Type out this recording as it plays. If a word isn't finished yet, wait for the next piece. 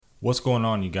What's going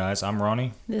on, you guys? I'm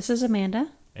Ronnie. This is Amanda.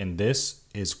 And this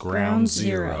is Ground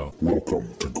Zero.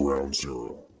 Welcome to Ground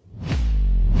Zero.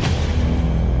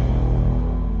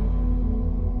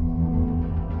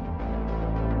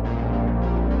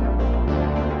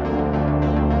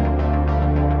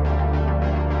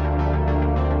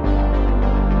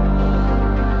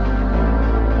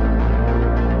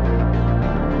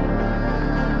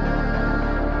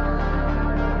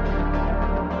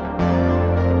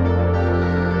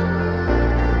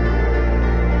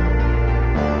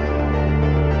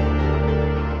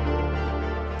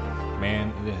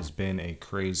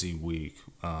 Crazy week.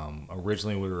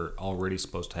 Originally we were already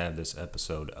supposed to have this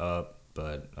episode up,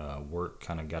 but work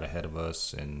kind of got ahead of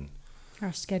us and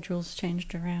our schedules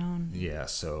changed around. Yeah,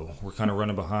 so we're kind of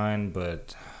running behind,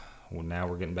 but now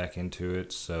we're getting back into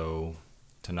it. So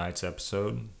tonight's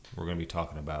episode, we're going to be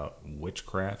talking about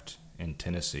witchcraft in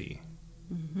Tennessee.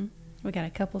 Mm-hmm. We got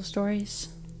a couple of stories.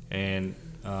 And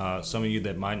some of you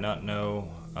that might not know,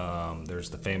 there's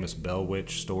the famous Bell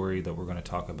Witch story that we're going to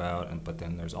talk about, but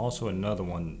then there's also another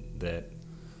one that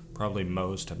probably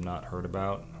most have not heard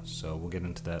about, so we'll get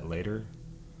into that later.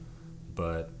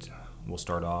 But we'll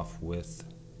start off with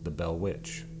the Bell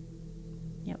Witch.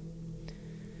 Yep.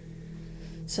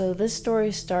 So this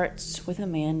story starts with a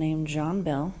man named John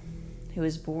Bell, who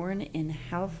was born in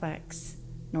Halifax,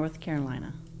 North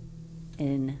Carolina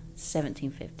in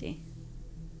 1750.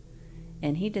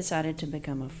 And he decided to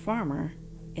become a farmer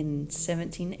in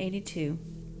 1782.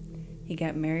 He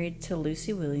got married to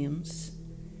Lucy Williams.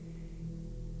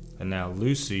 And now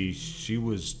Lucy, she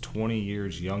was 20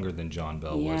 years younger than John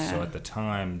Bell was. So at the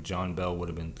time, John Bell would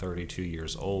have been 32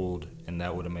 years old, and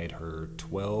that would have made her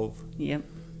 12. Yep.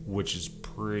 Which is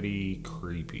pretty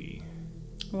creepy.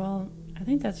 Well, I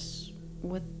think that's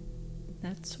what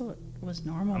was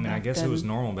normal. I mean, I guess it was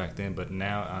normal back then, but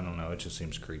now, I don't know, it just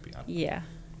seems creepy. Yeah.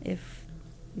 If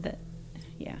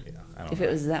it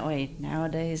was that way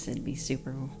nowadays, it'd be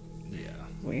super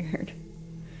weird.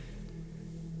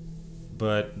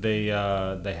 But they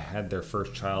had their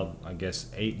first child, I guess,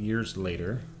 8 years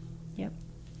later. Yep.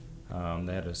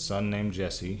 They had a son named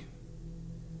Jesse,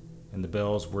 and the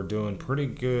Bells were doing pretty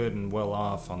good and well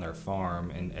off on their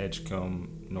farm in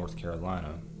Edgecombe, North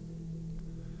Carolina.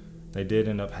 They did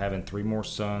end up having 3 more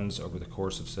sons over the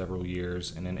course of several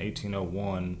years, and in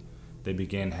 1801, they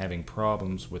began having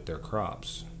problems with their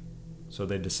crops. So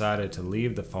they decided to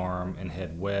leave the farm and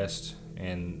head west,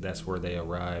 and that's where they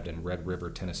arrived in Red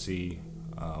River, Tennessee,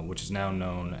 which is now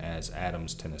known as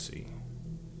Adams, Tennessee.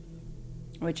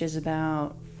 Which is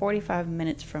about 45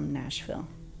 minutes from Nashville.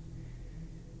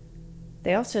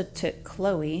 They also took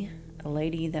Chloe, a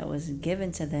lady that was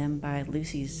given to them by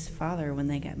Lucy's father when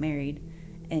they got married,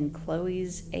 and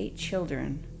Chloe's 8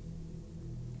 children.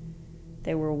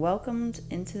 They were welcomed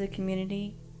into the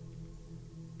community.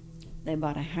 They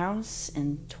bought a house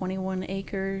and 21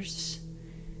 acres,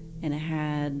 and it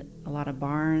had a lot of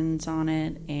barns on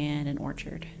it and an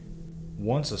orchard.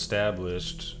 Once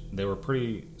established, they were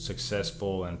pretty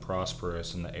successful and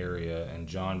prosperous in the area, and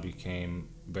John became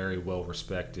very well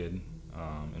respected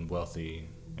and wealthy,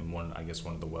 and one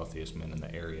of the wealthiest men in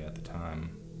the area at the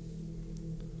time.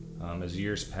 As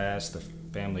years passed, the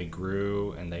family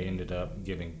grew, and they ended up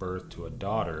giving birth to a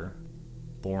daughter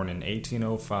born in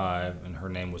 1805, and her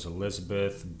name was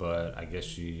Elizabeth, but I guess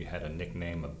she had a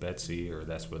nickname of Betsy, or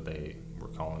that's what they were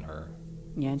calling her.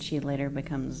 Yeah, and she later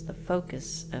becomes the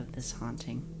focus of this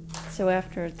haunting. So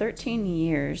after 13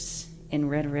 years in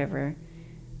Red River,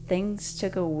 things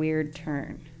took a weird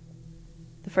turn.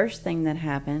 The first thing that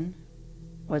happened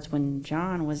was when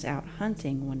John was out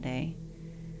hunting one day,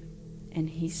 and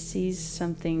he sees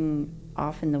something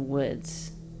off in the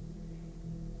woods.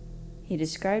 He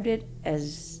described it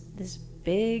as this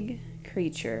big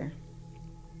creature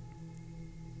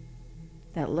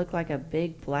that looked like a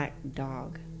big black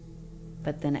dog,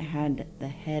 but then it had the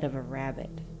head of a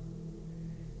rabbit.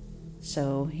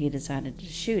 So he decided to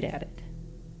shoot at it,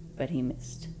 but he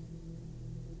missed.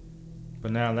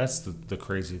 But now that's the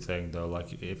crazy thing, though.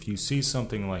 Like, if you see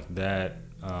something like that,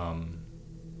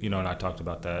 and I talked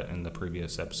about that in the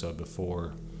previous episode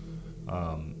before,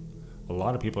 a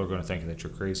lot of people are going to think that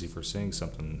you're crazy for seeing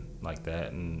something like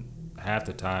that, and half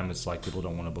the time it's like people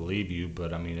don't want to believe you,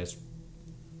 but I mean, it's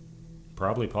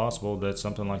probably possible that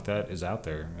something like that is out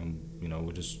there, and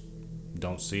we just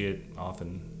don't see it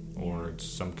often, or it's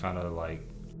some kind of like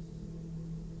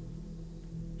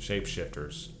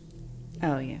shapeshifters.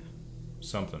 Oh yeah.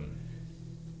 Something.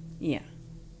 Yeah.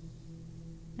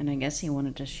 And I guess he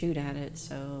wanted to shoot at it,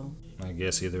 so... I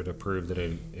guess either to prove that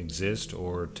it exists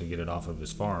or to get it off of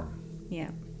his farm.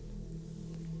 Yeah.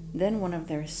 Then one of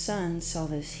their sons saw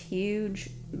this huge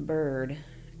bird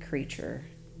creature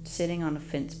sitting on a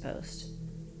fence post.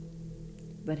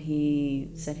 But he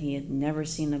said he had never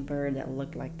seen a bird that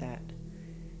looked like that.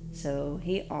 So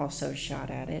he also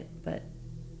shot at it, but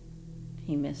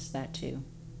he missed that too.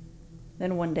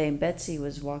 Then one day Betsy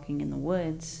was walking in the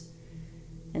woods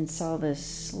and saw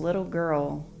this little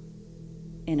girl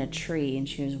in a tree, and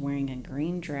she was wearing a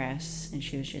green dress, and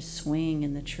she was just swinging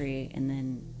in the tree, and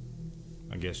then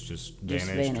I guess just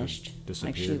vanished.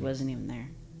 Disappeared. Like she wasn't even there.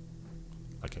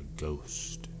 Like a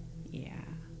ghost. Yeah.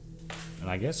 And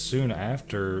I guess soon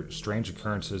after, strange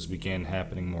occurrences began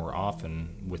happening more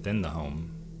often within the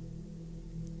home.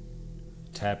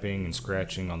 Tapping and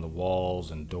scratching on the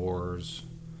walls and doors,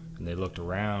 and they looked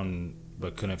around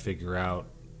but couldn't figure out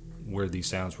where these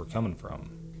sounds were coming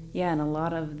from. Yeah, and a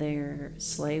lot of their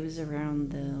slaves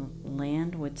around the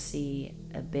land would see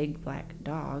a big black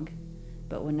dog,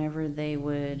 but whenever they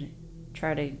would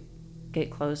try to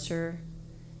get closer,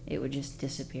 it would just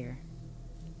disappear.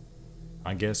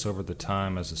 I guess over the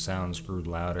time, as the sounds grew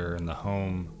louder in the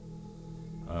home,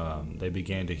 they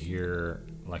began to hear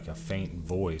like a faint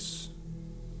voice.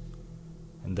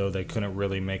 And though they couldn't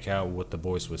really make out what the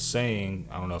voice was saying,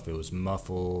 I don't know if it was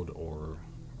muffled or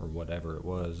whatever it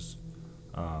was,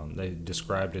 they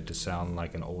described it to sound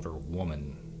like an older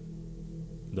woman.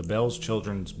 The Bell's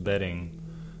children's bedding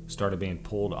started being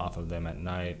pulled off of them at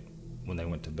night when they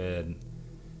went to bed,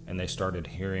 and they started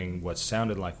hearing what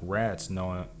sounded like rats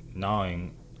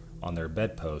gnawing on their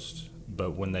bedposts.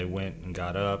 But when they went and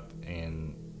got up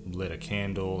and lit a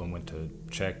candle and went to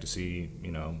check to see,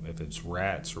 if it's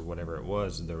rats or whatever it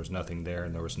was, there was nothing there,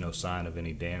 and there was no sign of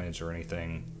any damage or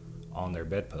anything on their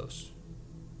bedposts.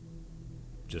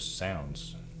 Just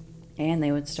sounds. And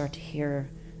they would start to hear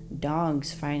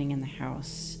dogs fighting in the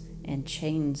house and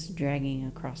chains dragging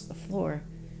across the floor,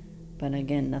 but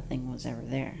again, nothing was ever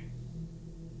there.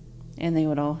 And they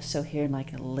would also hear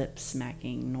like lip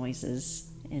smacking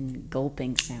noises and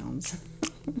gulping sounds.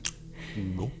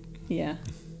 Gulp. Yeah.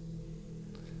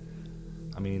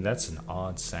 I mean, that's an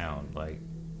odd sound. Like,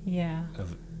 yeah.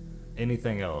 Of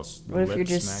anything else. What if you're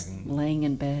just smacking, laying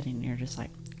in bed and you're just like...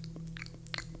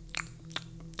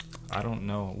 I don't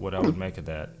know what I would make of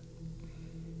that.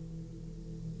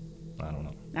 I don't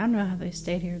know. I don't know how they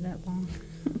stayed here that long.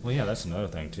 Well, yeah, that's another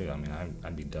thing, too. I mean,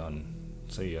 I'd be done.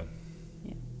 See ya.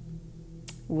 Yeah.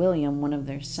 William, one of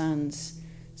their sons,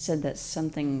 said that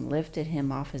something lifted him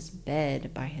off his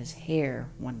bed by his hair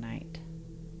one night.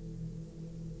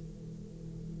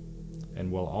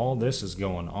 And while all this is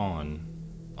going on,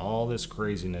 all this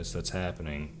craziness that's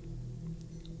happening,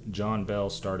 John Bell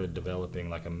started developing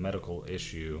like a medical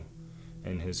issue,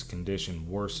 and his condition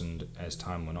worsened as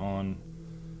time went on.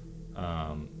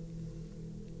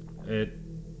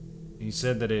 He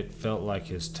said that it felt like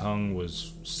his tongue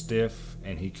was stiff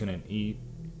and he couldn't eat,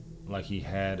 like he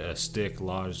had a stick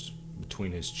lodged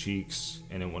between his cheeks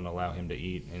and it wouldn't allow him to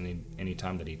eat. And any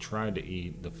time that he tried to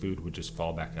eat, the food would just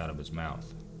fall back out of his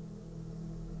mouth.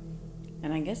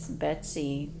 And I guess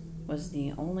Betsy was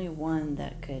the only one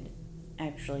that could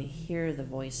actually hear the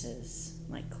voices,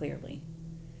 like, clearly.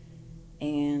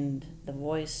 And the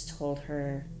voice told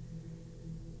her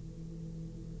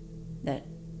that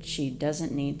she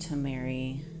doesn't need to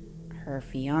marry her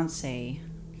fiancé,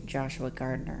 Joshua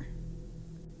Gardner.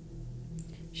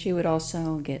 She would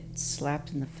also get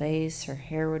slapped in the face, her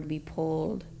hair would be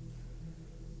pulled.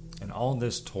 And all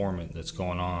this torment that's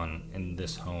going on in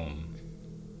this home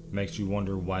makes you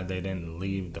wonder why they didn't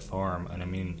leave the farm. And I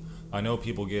mean, I know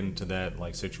people get into that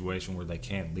like situation where they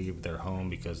can't leave their home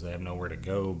because they have nowhere to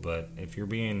go, but if you're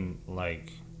being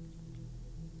like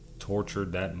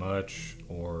tortured that much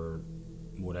or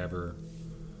whatever,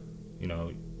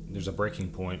 there's a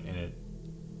breaking point, and it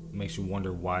makes you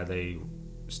wonder why they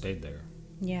stayed there.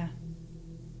 Yeah.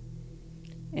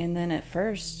 And then at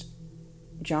first,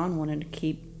 John wanted to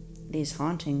keep these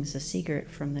hauntings a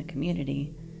secret from the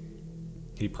community.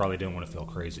 He probably didn't want to feel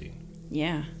crazy.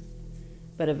 Yeah.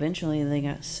 But eventually they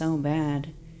got so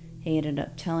bad, he ended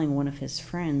up telling one of his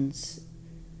friends,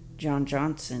 John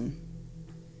Johnson,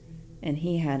 and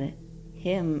he had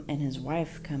him and his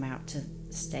wife come out to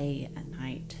stay a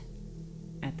night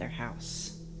at their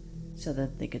house so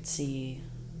that they could see,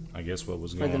 I guess, what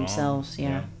was going on for themselves.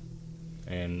 Yeah.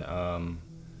 And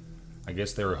I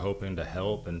guess they were hoping to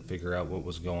help and figure out what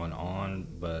was going on,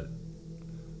 but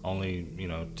only,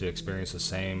 to experience the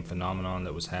same phenomenon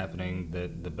that was happening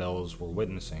that the Bells were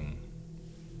witnessing.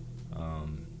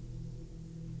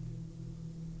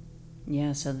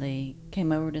 Yeah, so they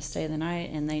came over to stay the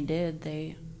night, and they did.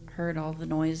 They heard all the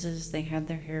noises. They had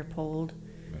their hair pulled.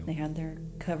 Yeah. They had their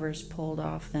covers pulled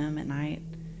off them at night.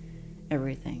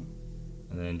 everything.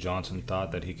 And then Johnson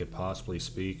thought that he could possibly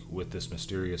speak with this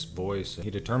mysterious voice.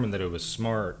 He determined that it was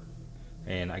smart,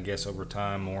 and I guess over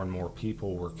time more and more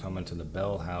people were coming to the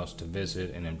Bell house to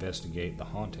visit and investigate the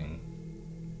haunting.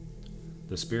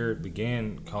 The spirit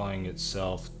began calling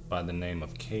itself by the name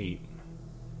of Kate,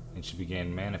 and she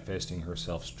began manifesting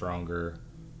herself stronger,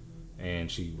 and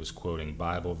she was quoting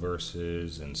Bible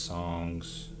verses and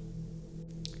songs.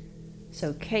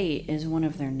 So Kate is one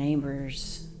of their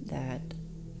neighbors that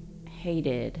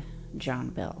hated John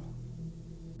Bell.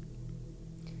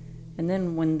 And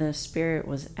then when the spirit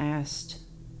was asked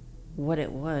what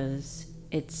it was,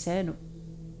 it said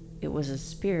it was a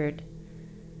spirit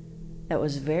that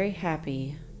was very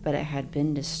happy, but it had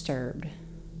been disturbed.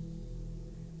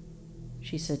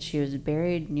 She said she was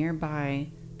buried nearby,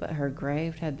 but her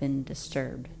grave had been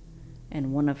disturbed,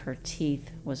 and one of her teeth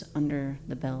was under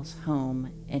the Bell's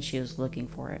home, and she was looking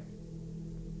for it.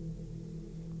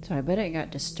 So I bet it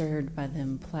got disturbed by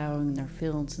them plowing their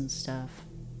fields and stuff.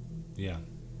 Yeah.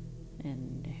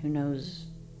 And who knows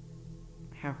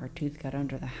how her tooth got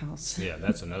under the house. Yeah,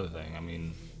 that's another thing. I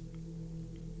mean,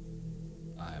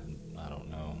 I don't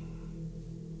know.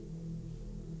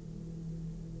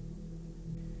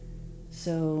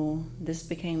 So this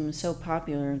became so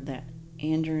popular that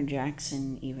Andrew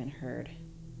Jackson even heard.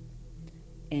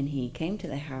 And he came to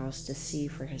the house to see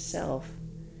for himself.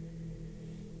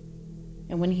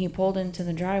 And when he pulled into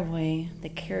the driveway, the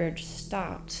carriage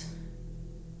stopped.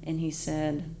 And he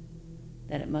said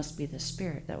that it must be the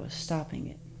spirit that was stopping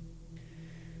it.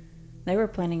 They were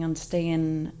planning on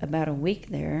staying about a week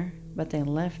there, but they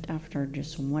left after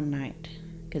just one night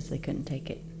because they couldn't take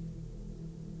it.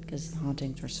 Because the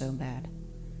hauntings were so bad.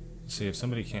 See, if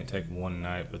somebody can't take one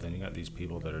night, but then you got these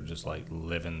people that are just like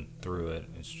living through it,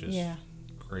 it's just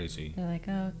crazy. They're like,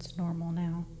 oh, it's normal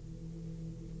now.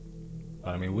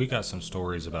 But I mean, we got some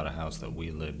stories about a house that we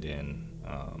lived in,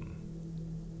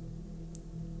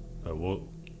 but we'll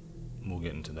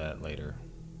get into that later.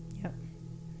 Yep.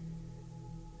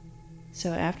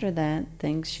 So after that,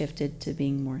 things shifted to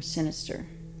being more sinister.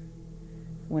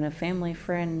 When a family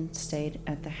friend stayed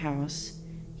at the house,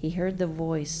 he heard the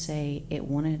voice say it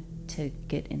wanted to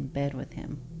get in bed with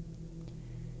him.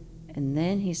 And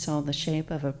then he saw the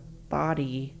shape of a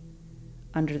body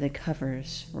under the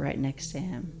covers right next to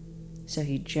him. So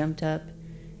he jumped up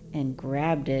and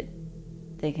grabbed it,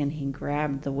 thinking he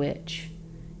grabbed the witch,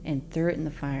 and threw it in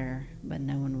the fire, but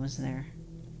no one was there.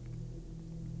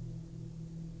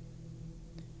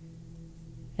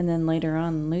 And then later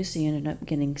on, Lucy ended up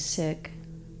getting sick,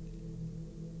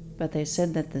 but they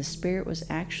said that the spirit was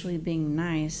actually being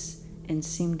nice and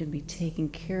seemed to be taking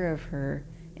care of her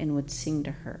and would sing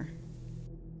to her.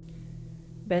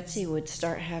 Betsy would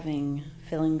start having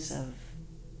feelings of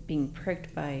being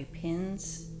pricked by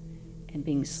pins and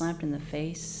being slapped in the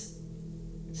face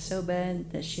so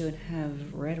bad that she would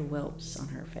have red whelps on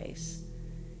her face,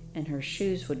 and her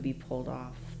shoes would be pulled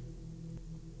off.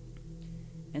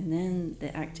 And then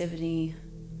the activity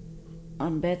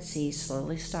on Betsy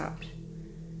slowly stopped.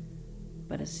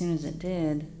 But as soon as it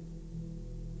did,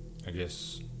 I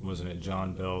guess, wasn't it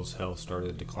John Bell's health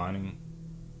started declining?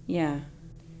 yeah,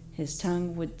 his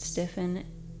tongue would stiffen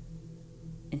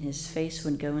and his face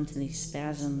would go into these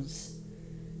spasms,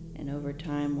 and over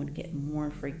time would get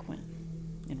more frequent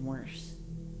and worse.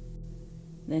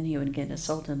 Then he would get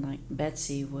assaulted like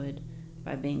Betsy would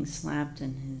by being slapped,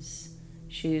 and his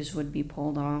shoes would be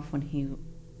pulled off when he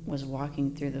was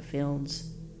walking through the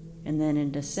fields. And then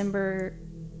in December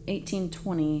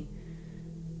 1820,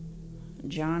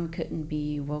 John couldn't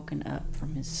be woken up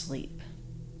from his sleep,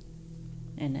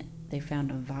 and they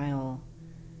found a vial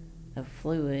of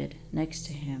fluid next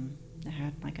to him that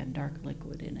had like a dark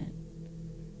liquid in it.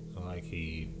 So like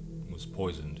he was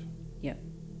poisoned. Yep.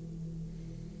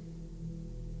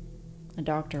 A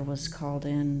doctor was called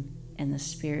in, and the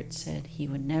spirit said he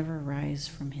would never rise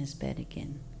from his bed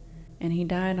again. And he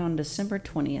died on December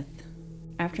 20th.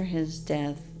 After his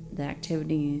death, the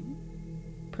activity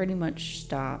pretty much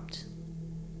stopped,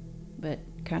 but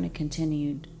kind of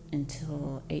continued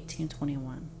until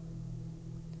 1821.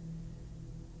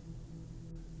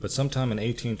 But sometime in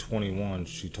 1821,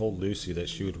 she told Lucy that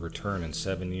she would return in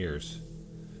 7 years.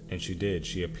 And she did.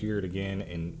 She appeared again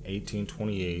in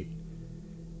 1828,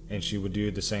 and she would do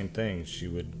the same thing. She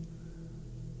would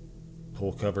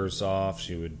pull covers off,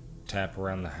 she would tap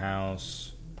around the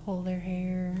house, Pull their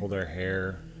hair.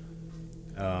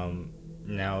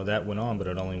 Now that went on, but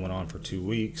it only went on for 2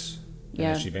 weeks, and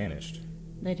then she vanished.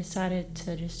 They decided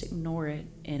to just ignore it,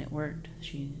 and it worked.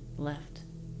 She left.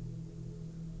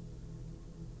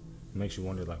 It makes you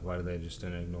wonder, like, why did they just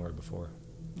didn't ignore it before?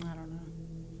 I don't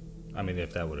know. I mean,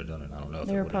 if that would have done it, I don't know if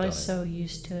They it were would have probably done so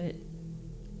used to it.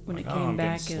 When Like, it oh, came I'm getting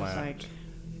back, it was slapped. like,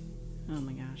 oh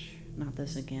my gosh, not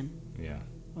this again. it. Yeah,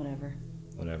 Whatever.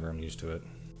 whatever. I'm used to it.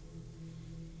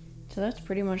 So that's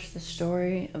pretty much the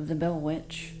story of the Bell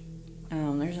Witch.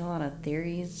 There's a lot of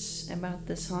theories about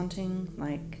this haunting.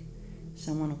 Like,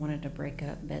 someone wanted to break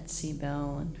up Betsy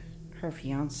Bell and her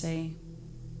fiance,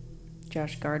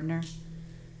 Josh Gardner.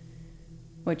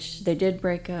 Which they did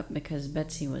break up because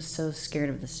Betsy was so scared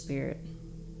of the spirit.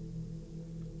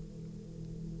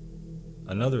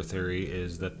 Another theory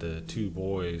is that the two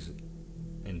boys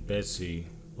and Betsy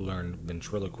learned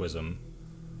ventriloquism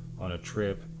on a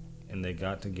trip, and they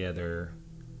got together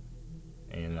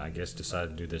and I guess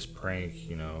decided to do this prank,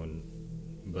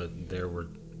 but there were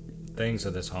things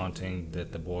of this haunting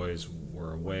that the boys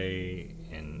were away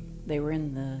and They were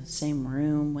in the same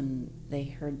room when they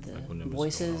heard the like when it was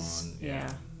voices. going on.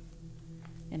 Yeah.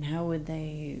 And how would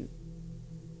they...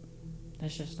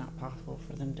 That's just not possible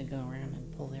for them to go around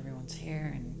and pull everyone's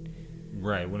hair and...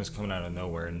 Right, when it's coming out of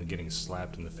nowhere and getting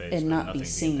slapped in the face And with not nothing be being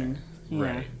seen. there.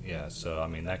 Yeah. Right, yeah. So, I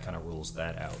mean, that kind of rules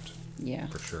that out Yeah.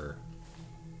 for sure.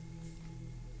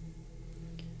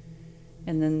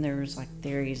 And then there was like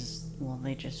theories, well,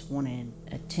 they just wanted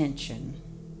attention.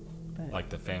 But Like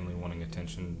the family wanting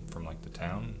attention from like the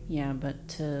town. yeah, but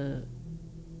to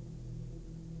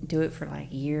do it for like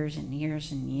years and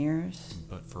years and years.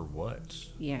 But for what?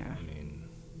 Yeah. I mean,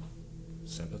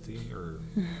 sympathy or...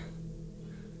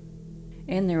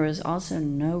 And there was also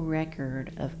no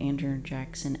record of Andrew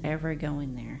Jackson ever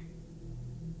going there.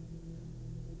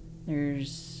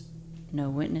 There's no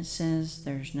witnesses.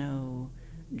 There's no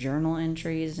journal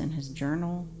entries in his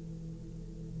journal.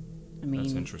 I mean,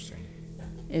 That's interesting.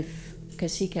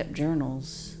 because he kept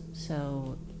journals,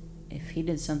 so if he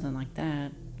did something like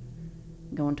that,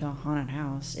 going to a haunted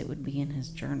house, it would be in his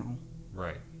journal.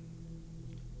 Right.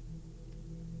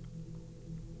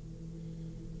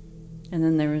 And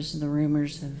then there was the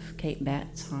rumors of Kate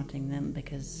Batts haunting them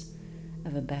because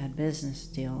of a bad business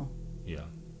deal. Yeah.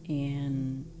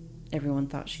 And everyone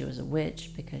thought she was a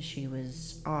witch because she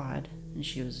was odd and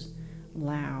she was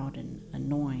loud and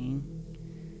annoying.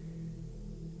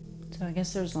 So I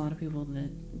guess there's a lot of people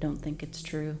that don't think it's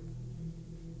true.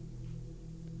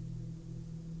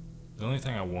 The only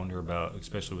thing I wonder about,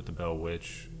 especially with the Bell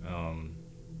Witch,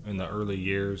 in the early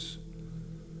years,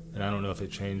 and I don't know if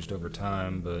it changed over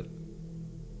time, but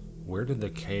where did the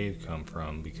cave come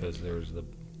from? Because there's the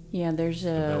There's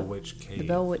the Bell Witch cave. the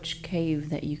Bell Witch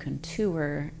cave that you can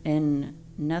tour, and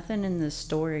nothing in the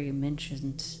story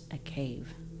mentions a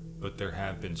cave. But there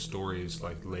have been stories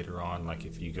like later on, like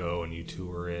if you go and you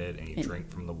tour it and you drink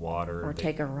from the water, Or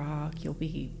take a rock, you'll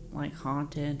be like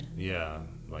haunted. Yeah,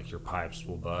 like your pipes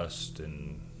will bust,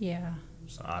 and Yeah.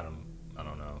 so I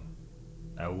don't know.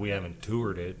 We haven't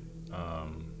toured it.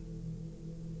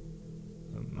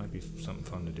 It might be something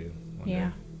fun to do one Yeah.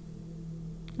 day.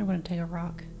 I'm going to take a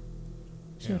rock.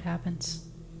 See Yeah. what happens.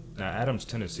 Now Adams,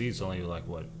 Tennessee is only like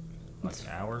what, like an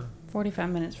hour? 45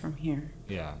 minutes from here.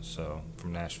 Yeah, so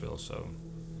from Nashville. So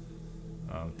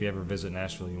if you ever visit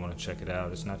Nashville, you want to check it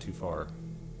out. It's not too far.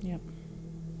 Yep.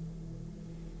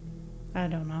 I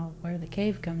don't know where the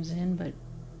cave comes in, but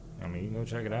I mean, you can go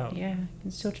check it out. yeah, you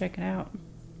can still check it out.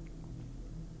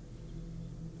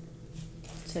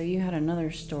 So you had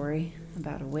another story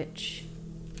about a witch.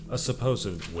 A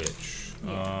supposed witch.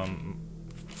 Yeah.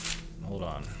 Hold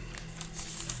on.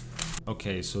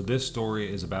 Okay, so this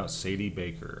story is about Sadie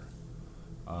Baker.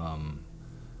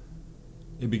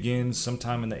 It begins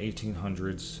sometime in the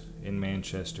 1800s in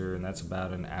Manchester, and that's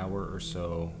about an hour or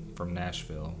so from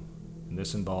Nashville. And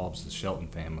this involves the Shelton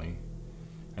family.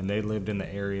 And they lived in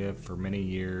the area for many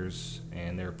years,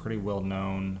 and they're pretty well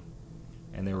known.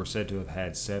 And they were said to have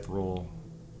had several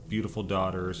beautiful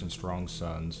daughters and strong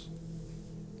sons.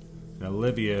 And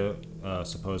Olivia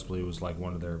supposedly was like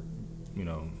one of their,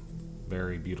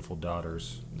 very beautiful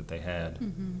daughters that they had.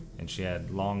 Mm-hmm. And she had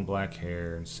long black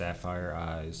hair and sapphire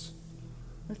eyes.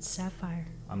 What's sapphire?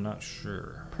 I'm not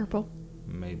sure. Purple?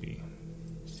 Maybe.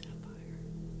 Sapphire.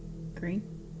 Green?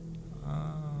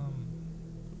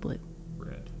 Blue?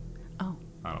 Red. Oh,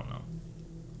 I don't know.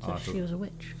 so she was a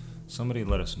witch. Somebody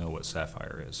let us know what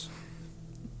sapphire is.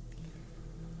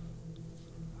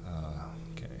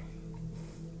 Okay.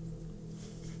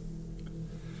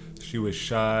 She was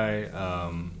shy,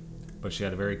 but she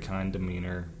had a very kind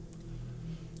demeanor.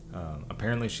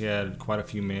 Apparently she had quite a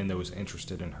few men that was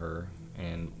interested in her,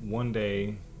 and one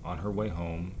day on her way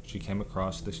home she came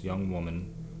across this young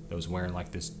woman that was wearing like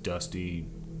this dusty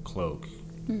cloak.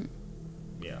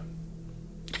 Yeah.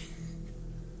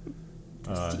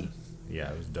 Dusty.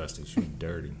 Yeah, it was dusty. She was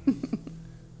dirty.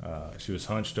 She was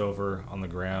hunched over on the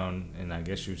ground, and I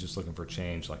guess she was just looking for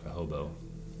change like a hobo.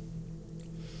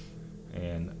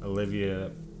 And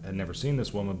Olivia had never seen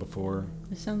this woman before.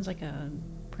 It sounds like a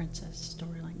princess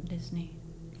story like Disney.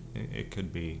 It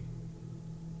could be.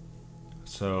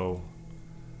 So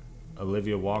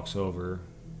Olivia walks over,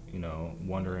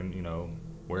 wondering,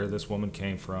 where this woman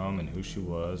came from and who she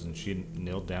was, and she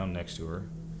kneeled down next to her,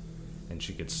 and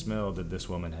she could smell that this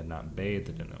woman had not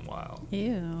bathed in a while.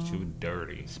 Ew. She was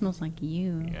dirty. Smells like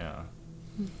you. Yeah.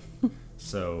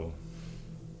 So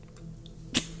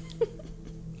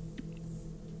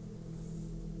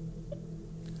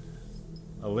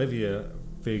Olivia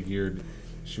figured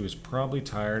she was probably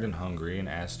tired and hungry and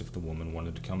asked if the woman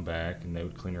wanted to come back and they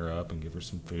would clean her up and give her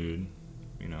some food,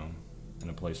 and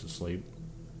a place to sleep.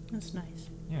 That's nice.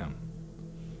 Yeah.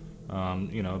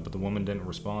 But the woman didn't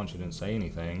respond. She didn't say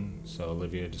anything. So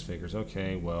Olivia just figures,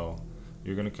 okay, well,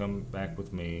 you're going to come back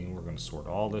with me. We're going to sort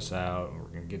all this out. We're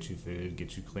going to get you food,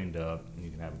 get you cleaned up, and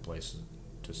you can have a place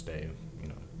to stay,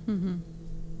 Mm-hmm.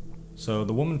 So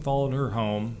the woman followed her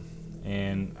home,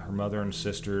 and her mother and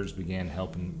sisters began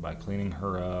helping by cleaning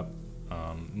her up.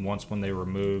 Once when they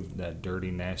removed that dirty,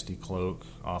 nasty cloak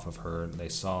off of her, they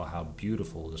saw how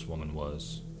beautiful this woman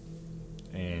was.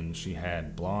 And she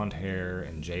had blonde hair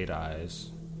and jade eyes.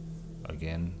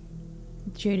 Again?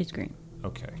 Jade is green.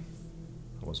 Okay.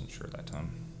 I wasn't sure that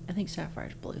time. I think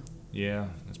sapphire's blue. Yeah,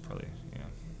 that's probably, yeah.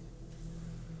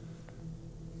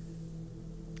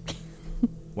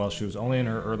 While she was only in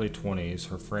her early 20s,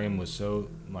 her frame was so,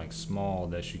 small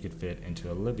that she could fit into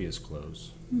Olivia's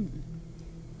clothes.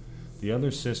 The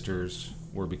other sisters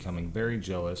were becoming very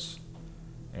jealous,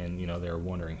 and, they were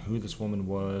wondering who this woman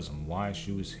was and why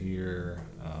she was here,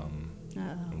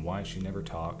 and why she never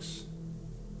talks.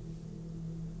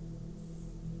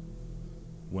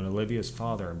 When Olivia's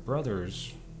father and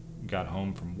brothers got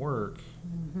home from work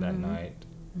that night,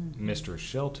 Mr.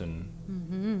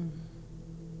 Shelton,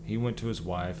 he went to his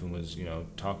wife and was,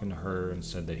 talking to her and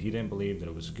said that he didn't believe that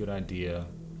it was a good idea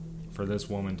for this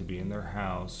woman to be in their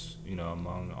house,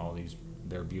 among all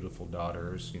their beautiful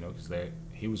daughters, because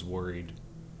he was worried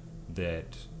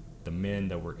that the men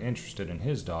that were interested in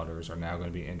his daughters are now going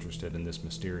to be interested in this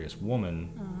mysterious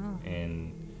woman,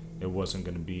 and it wasn't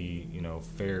going to be,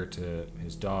 fair to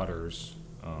his daughters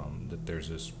that there's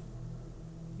this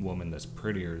woman that's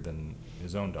prettier than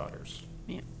his own daughters.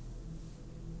 Yeah.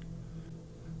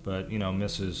 But,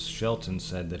 Mrs. Shelton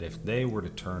said that if they were to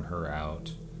turn her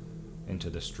out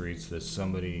into the streets, that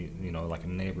somebody, like a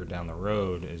neighbor down the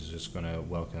road is just going to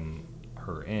welcome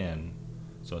her in.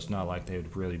 So it's not like they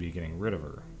would really be getting rid of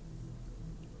her.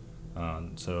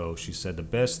 So she said the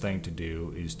best thing to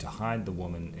do is to hide the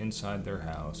woman inside their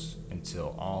house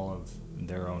until all of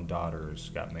their own daughters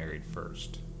got married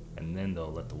first. And then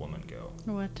they'll let the woman go.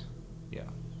 What? Yeah.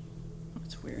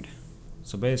 That's weird.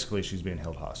 So basically she's being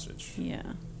held hostage.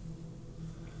 Yeah.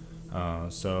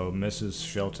 So Mrs.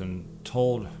 Shelton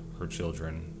told her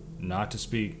children not to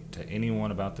speak to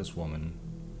anyone about this woman,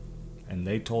 and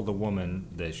they told the woman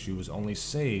that she was only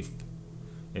safe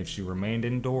if she remained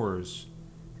indoors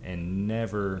and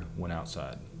never went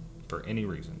outside for any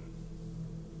reason.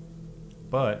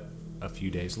 But a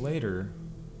few days later,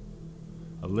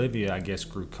 Olivia, I guess,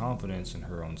 grew confidence in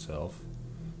her own self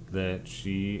that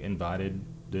she invited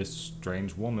this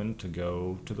strange woman to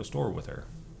go to the store with her.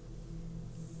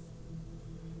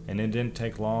 And it didn't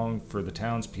take long for the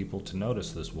townspeople to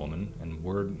notice this woman, and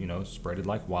word, spreaded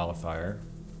like wildfire.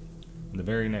 And the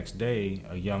very next day,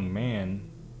 a young man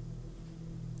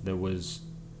that was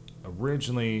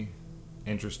originally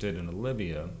interested in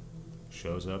Olivia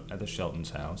shows up at the Shelton's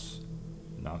house,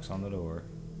 knocks on the door,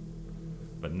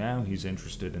 but now he's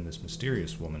interested in this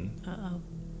mysterious woman. Uh-oh.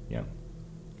 Yeah.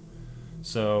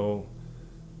 So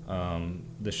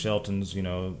the Sheltons,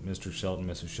 Mr. Shelton,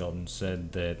 Mrs. Shelton,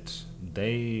 said that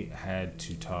they had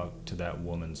to talk to that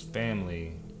woman's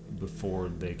family before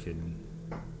they could,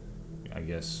 I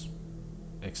guess,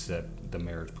 accept the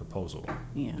marriage proposal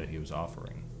that he was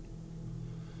offering.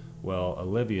 Well,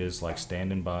 Olivia's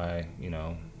standing by,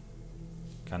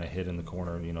 kind of hid in the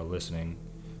corner, listening.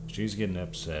 She's getting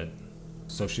upset.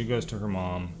 So she goes to her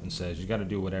mom and says, you got to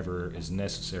do whatever is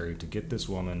necessary to get this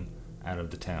woman out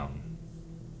of the town.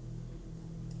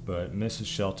 But Mrs.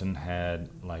 Shelton had,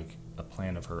 a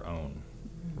plan of her own,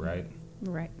 right?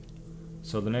 Right.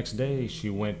 So the next day,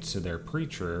 she went to their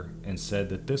preacher and said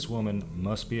that this woman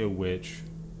must be a witch.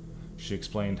 She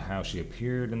explained how she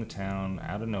appeared in the town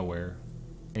out of nowhere,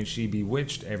 and she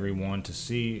bewitched everyone to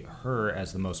see her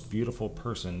as the most beautiful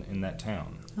person in that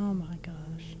town. Oh my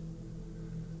gosh.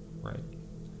 Right.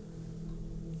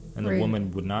 And the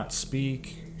woman would not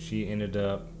speak. She ended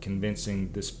up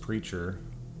convincing this preacher,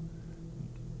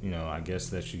 I guess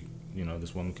that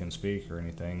this woman couldn't speak or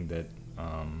anything, that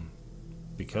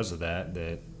because of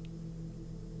that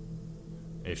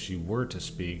if she were to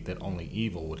speak, that only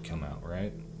evil would come out,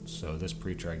 right? So this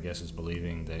preacher, I guess, is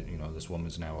believing that, this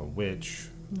woman's now a witch.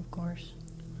 Of course.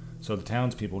 So the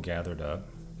townspeople gathered up,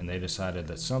 and they decided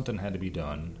that something had to be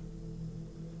done,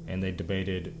 and they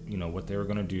debated, what they were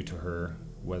going to do to her,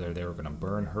 whether they were going to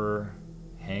burn her,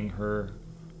 hang her,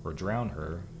 or drown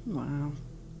her. Wow.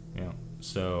 Yeah.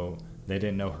 So they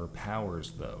didn't know her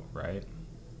powers, though, right?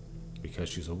 Because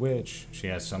she's a witch, she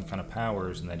has some kind of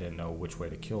powers, and they didn't know which way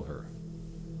to kill her.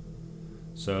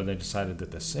 So they decided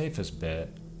that the safest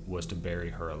bet was to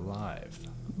bury her alive.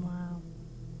 Wow.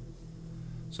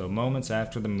 So moments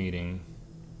after the meeting,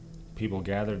 people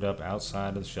gathered up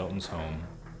outside of Shelton's home,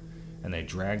 and they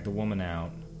dragged the woman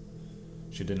out.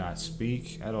 She did not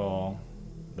speak at all.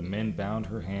 The men bound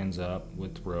her hands up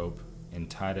with rope and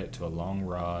tied it to a long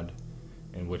rod,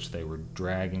 in which they were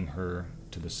dragging her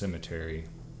to the cemetery,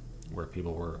 where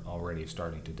people were already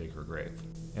starting to dig her grave.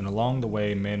 And along the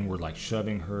way, men were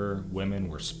shoving her, women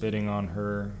were spitting on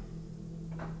her.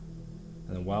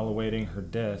 And then while awaiting her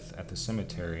death at the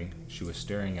cemetery, she was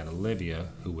staring at Olivia,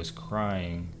 who was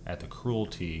crying at the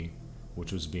cruelty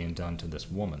which was being done to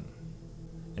this woman.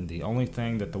 And the only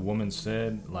thing that the woman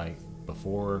said,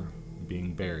 before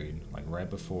being buried, right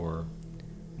before,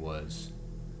 was,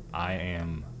 "I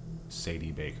am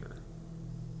Sadie Baker."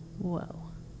 Whoa.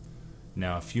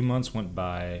 Now, a few months went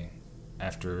by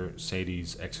after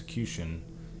Sadie's execution,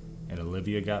 and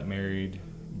Olivia got married,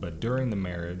 but during the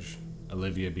marriage,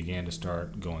 Olivia began to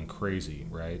start going crazy,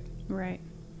 right? Right.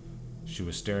 She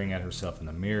was staring at herself in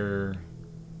the mirror.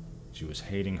 She was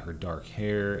hating her dark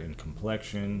hair and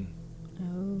complexion.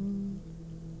 Oh.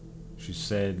 She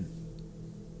said,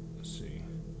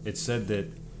 it said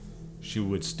that she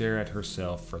would stare at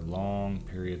herself for long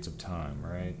periods of time,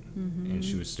 right? Mm-hmm. And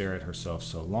she would stare at herself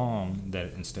so long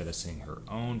that instead of seeing her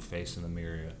own face in the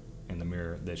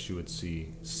mirror, that she would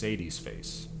see Sadie's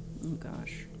face. Oh,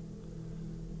 gosh.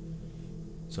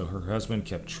 So her husband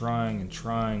kept trying and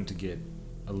trying to get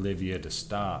Olivia to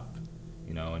stop,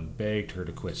 and begged her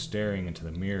to quit staring into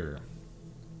the mirror.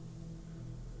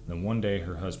 Then one day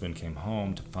her husband came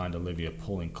home to find Olivia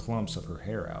pulling clumps of her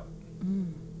hair out,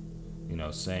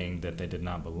 saying that they did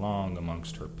not belong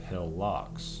amongst her pale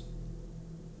locks.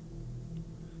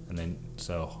 And then,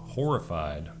 so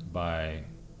horrified by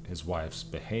his wife's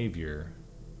behavior,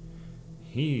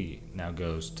 he now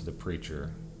goes to the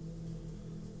preacher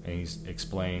and he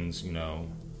explains,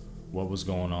 what was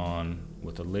going on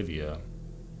with Olivia,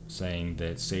 saying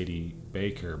that Sadie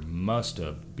Baker must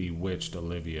have bewitched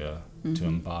Olivia to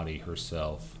embody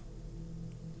herself.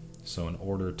 So in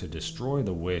order to destroy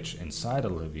the witch inside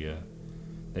Olivia,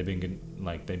 they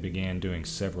began doing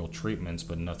several treatments,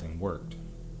 but nothing worked.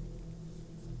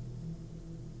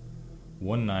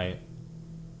 One night,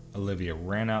 Olivia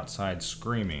ran outside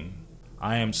screaming,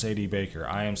 "I am Sadie Baker,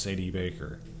 I am Sadie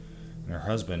Baker." And her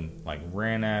husband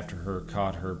ran after her,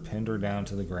 caught her, pinned her down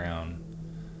to the ground.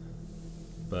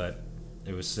 But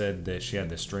it was said that she had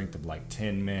the strength of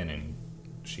 10 men, and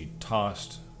she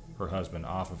tossed her husband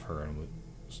off of her and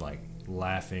was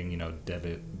laughing,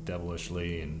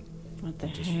 devilishly, and What the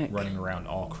just heck? running around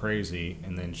all crazy.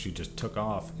 And then she just took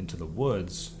off into the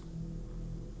woods.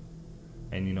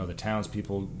 And the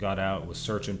townspeople got out, was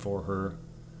searching for her,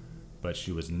 but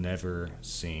she was never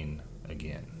seen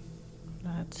again.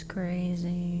 That's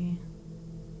crazy.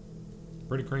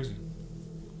 Pretty crazy.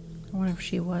 I wonder if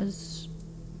she was,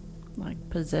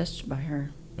 possessed by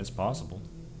her. It's possible.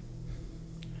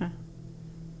 Huh.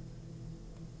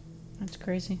 That's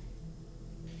crazy.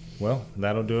 Well,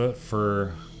 that'll do it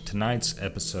for tonight's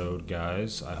episode,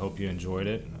 guys. I hope you enjoyed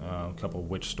it. A couple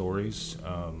witch stories.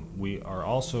 We are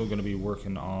also going to be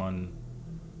working on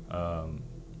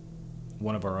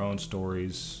one of our own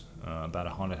stories about a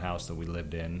haunted house that we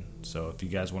lived in. So if you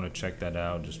guys want to check that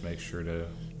out, just make sure to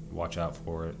watch out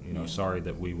for it. Sorry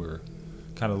that we were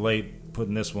kind of late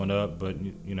putting this one up, but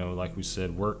like we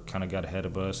said, work kind of got ahead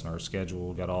of us and our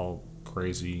schedule got all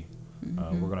crazy.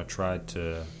 We're going to try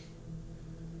to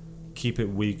keep it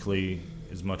weekly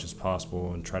as much as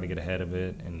possible and try to get ahead of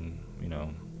it, and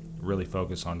really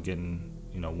focus on getting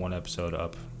one episode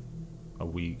up a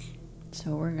week.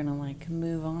 So we're gonna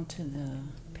move on to the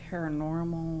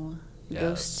paranormal,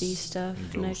 ghosty stuff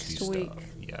next week.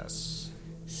 Yes.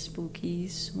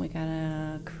 Spookies. We got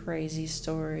a crazy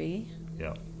story.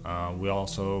 Yep. We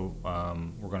also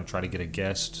we're going to try to get a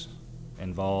guest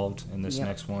involved in this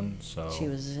next one. So she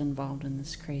was involved in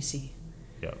this crazy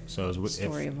So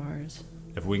story of ours.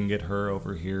 if we can get her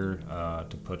over here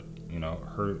to put,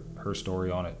 her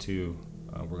story on it too,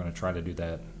 we're going to try to do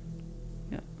that.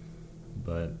 Yep.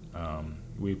 But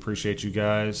we appreciate you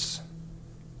guys.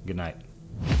 Good night.